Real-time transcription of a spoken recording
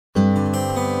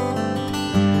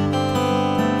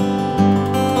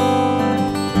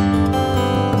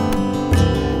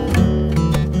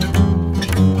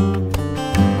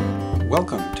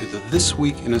This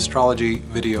Week in Astrology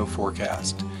video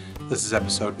forecast. This is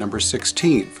episode number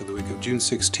 16 for the week of June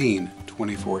 16,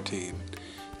 2014.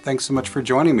 Thanks so much for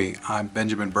joining me. I'm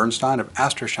Benjamin Bernstein of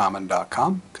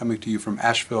astroshaman.com, coming to you from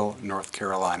Asheville, North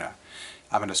Carolina.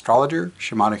 I'm an astrologer,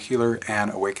 shamanic healer,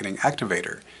 and awakening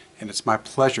activator, and it's my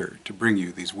pleasure to bring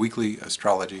you these weekly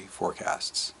astrology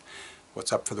forecasts.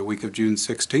 What's up for the week of June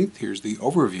 16th? Here's the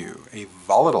overview. A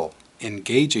volatile,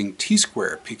 engaging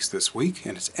T-square peaks this week,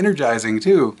 and it's energizing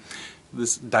too.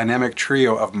 This dynamic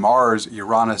trio of Mars,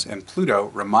 Uranus, and Pluto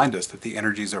remind us that the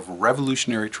energies of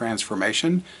revolutionary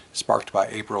transformation sparked by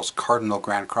April's cardinal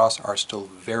Grand Cross are still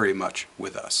very much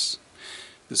with us.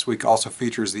 This week also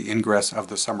features the ingress of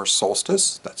the summer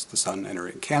solstice, that's the sun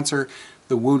entering Cancer,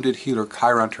 the wounded healer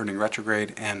Chiron turning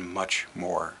retrograde, and much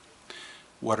more.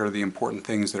 What are the important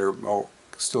things that are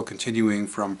still continuing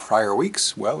from prior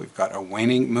weeks? Well, we've got a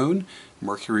waning moon.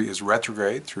 Mercury is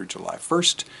retrograde through July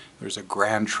 1st. There's a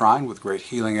grand trine with great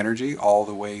healing energy all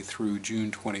the way through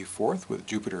June 24th with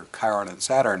Jupiter, Chiron, and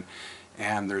Saturn.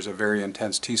 And there's a very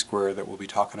intense T-square that we'll be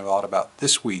talking a lot about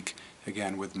this week,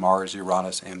 again with Mars,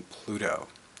 Uranus, and Pluto.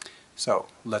 So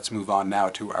let's move on now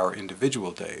to our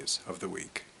individual days of the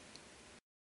week.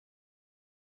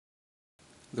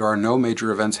 There are no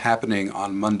major events happening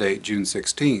on Monday, June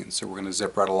 16th, so we're going to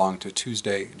zip right along to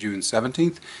Tuesday, June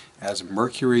 17th, as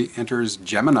Mercury enters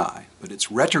Gemini, but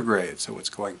it's retrograde, so it's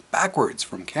going backwards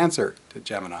from Cancer to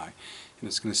Gemini, and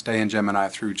it's going to stay in Gemini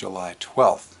through July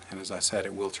 12th, and as I said,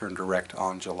 it will turn direct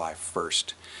on July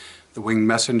 1st. The winged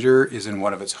messenger is in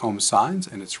one of its home signs,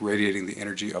 and it's radiating the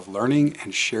energy of learning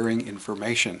and sharing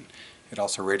information. It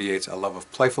also radiates a love of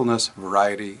playfulness,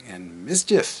 variety, and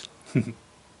mischief.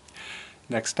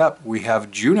 Next up, we have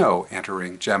Juno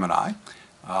entering Gemini,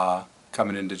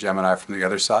 coming into Gemini from the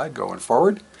other side, going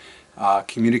forward.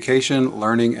 Communication,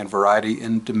 learning, and variety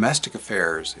in domestic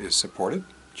affairs is supported.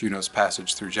 Juno's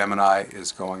passage through Gemini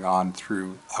is going on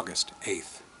through August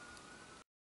 8th.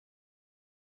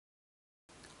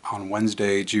 On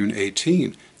Wednesday, June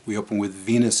 18, we open with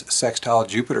Venus sextile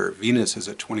Jupiter. Venus is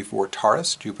at 24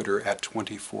 Taurus, Jupiter at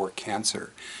 24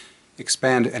 Cancer.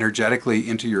 Expand energetically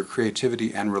into your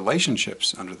creativity and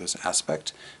relationships under this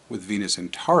aspect. With Venus in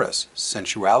Taurus,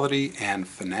 sensuality and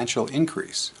financial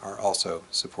increase are also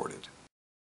supported.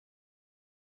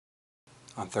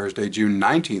 On Thursday, June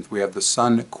 19th, we have the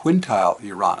Sun quintile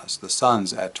Uranus. The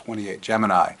Sun's at 28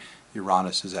 Gemini.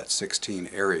 Uranus is at 16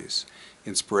 Aries.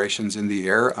 Inspirations in the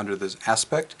air under this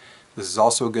aspect. This is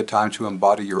also a good time to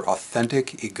embody your authentic,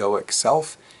 egoic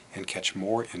self and catch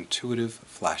more intuitive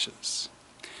flashes.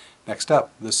 Next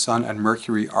up, the Sun and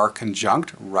Mercury are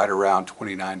conjunct right around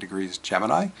 29 degrees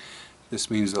Gemini.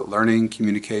 This means that learning,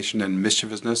 communication, and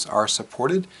mischievousness are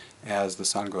supported as the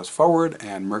Sun goes forward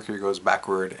and Mercury goes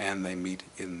backward, and they meet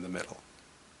in the middle.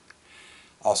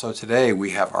 Also today,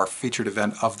 we have our featured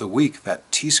event of the week, that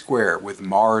T-square with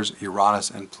Mars,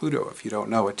 Uranus, and Pluto. If you don't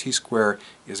know, a T-square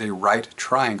is a right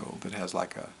triangle that has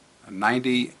like a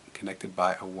 90 connected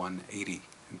by a 180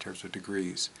 in terms of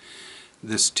degrees.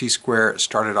 This T-square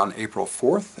started on April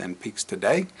 4th and peaks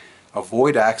today.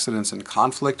 Avoid accidents and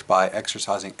conflict by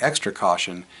exercising extra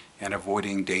caution and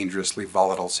avoiding dangerously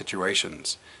volatile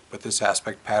situations. But this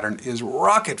aspect pattern is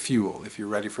rocket fuel if you're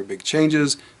ready for big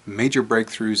changes, major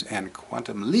breakthroughs, and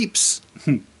quantum leaps.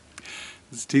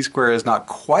 This T-square is not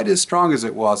quite as strong as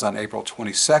it was on April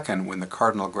 22nd when the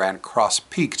cardinal Grand Cross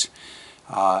peaked.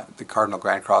 The cardinal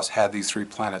Grand Cross had these three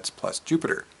planets plus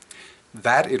Jupiter.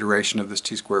 That iteration of this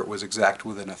T-square was exact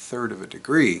within 1/3 of a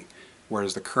degree,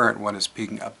 whereas the current one is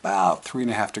peaking about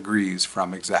 3.5 degrees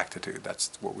from exactitude. That's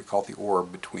what we call the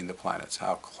orb between the planets.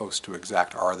 How close to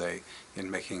exact are they in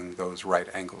making those right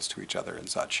angles to each other and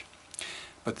such.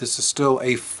 But this is still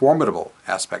a formidable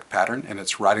aspect pattern, and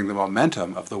it's riding the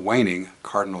momentum of the waning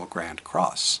cardinal Grand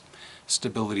Cross.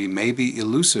 Stability may be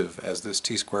elusive as this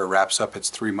T-square wraps up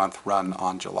its 3-month run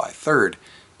on July 3rd,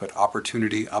 but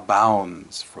opportunity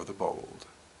abounds for the bold.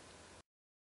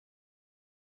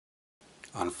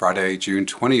 On Friday, June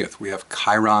 20th, we have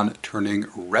Chiron turning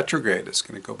retrograde. It's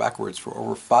going to go backwards for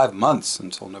over 5 months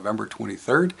until November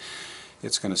 23rd.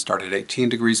 It's going to start at 18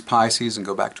 degrees Pisces and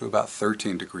go back to about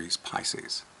 13 degrees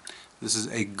Pisces. This is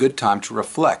a good time to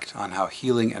reflect on how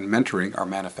healing and mentoring are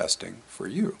manifesting for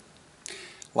you.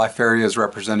 Life area is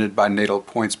represented by natal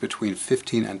points between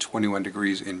 15 and 21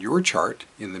 degrees in your chart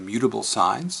in the mutable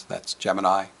signs, that's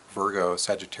Gemini, Virgo,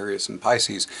 Sagittarius, and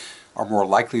Pisces, are more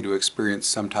likely to experience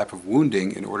some type of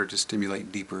wounding in order to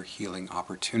stimulate deeper healing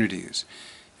opportunities.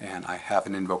 And I have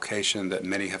an invocation that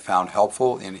many have found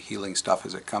helpful in healing stuff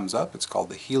as it comes up. It's called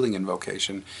the Healing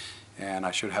Invocation, and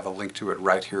I should have a link to it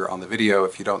right here on the video.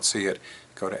 If you don't see it,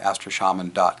 go to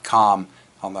astroshaman.com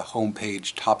On the home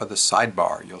page, top of the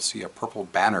sidebar, you'll see a purple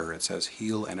banner. It says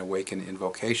Heal and Awaken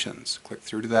Invocations. Click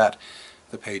through to that.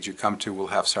 The page you come to will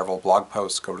have several blog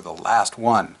posts. Go to the last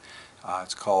one.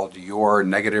 It's called Your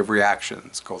Negative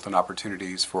Reactions, Golden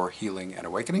Opportunities for Healing and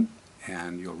Awakening,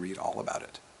 and you'll read all about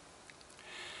it.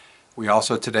 We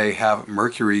also today have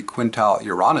Mercury quintile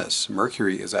Uranus.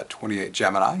 Mercury is at 28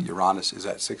 Gemini, Uranus is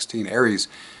at 16 Aries.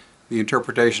 The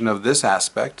interpretation of this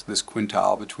aspect, this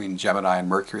quintile between Gemini and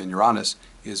Mercury and Uranus,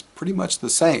 is pretty much the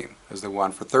same as the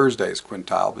one for Thursday's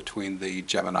quintile between the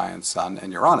Gemini and Sun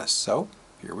and Uranus. So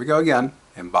here we go again.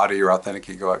 Embody your authentic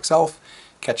egoic self,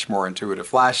 catch more intuitive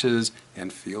flashes,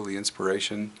 and feel the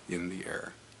inspiration in the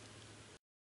air.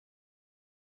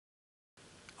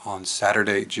 On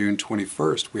Saturday, June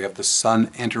 21st, we have the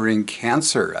Sun entering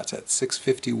Cancer. That's at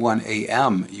 6:51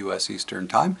 a.m. U.S. Eastern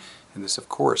Time. And this, of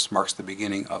course, marks the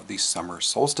beginning of the summer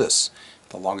solstice.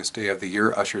 The longest day of the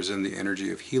year ushers in the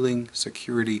energy of healing,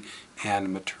 security,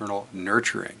 and maternal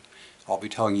nurturing. I'll be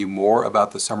telling you more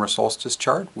about the summer solstice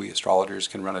chart. We astrologers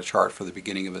can run a chart for the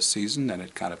beginning of a season, and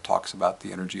it kind of talks about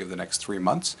the energy of the next 3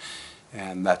 months.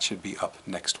 And that should be up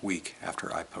next week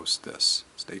after I post this.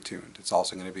 Stay tuned. It's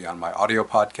also going to be on my audio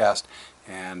podcast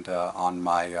and on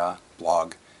my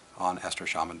blog on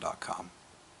astroshaman.com.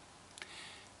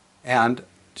 And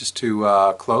just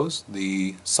to close,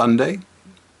 the Sunday,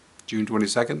 June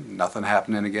 22nd, nothing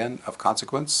happening again of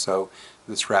consequence. So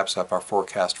this wraps up our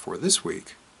forecast for this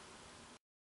week.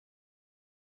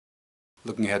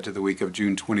 Looking ahead to the week of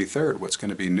June 23rd, what's going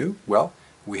to be new? Well,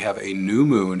 we have a new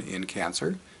moon in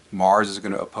Cancer. Mars is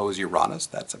going to oppose Uranus,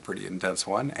 that's a pretty intense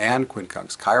one, and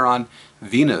quincunx Chiron.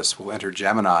 Venus will enter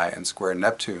Gemini and square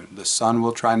Neptune. The Sun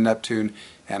will trine Neptune,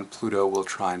 and Pluto will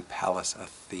trine Pallas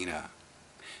Athena.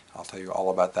 I'll tell you all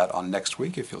about that on next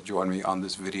week if you'll join me on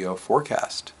this video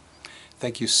forecast.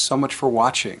 Thank you so much for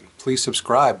watching. Please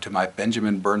subscribe to my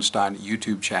Benjamin Bernstein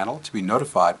YouTube channel to be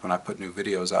notified when I put new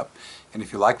videos up. And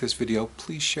if you like this video,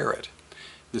 please share it.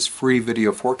 This free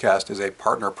video forecast is a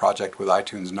partner project with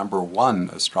iTunes'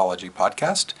 #1 astrology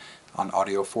podcast on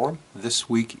audio form, This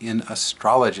Week in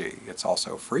Astrology. It's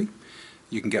also free.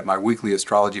 You can get my weekly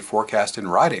astrology forecast in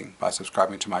writing by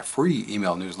subscribing to my free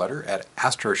email newsletter at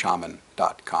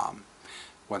astroshaman.com.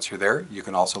 Once you're there, you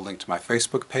can also link to my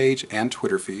Facebook page and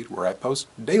Twitter feed where I post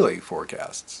daily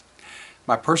forecasts.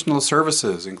 My personal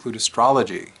services include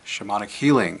astrology, shamanic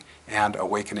healing, and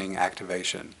awakening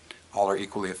activation. All are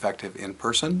equally effective in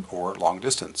person or long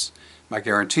distance. My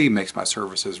guarantee makes my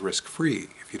services risk-free.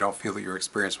 If you don't feel that your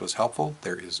experience was helpful,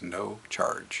 there is no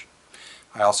charge.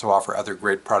 I also offer other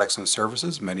great products and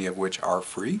services, many of which are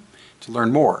free. To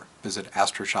learn more, visit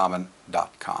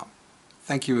astroshaman.com.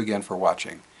 Thank you again for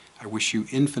watching. I wish you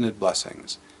infinite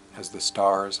blessings as the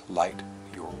stars light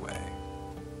your way.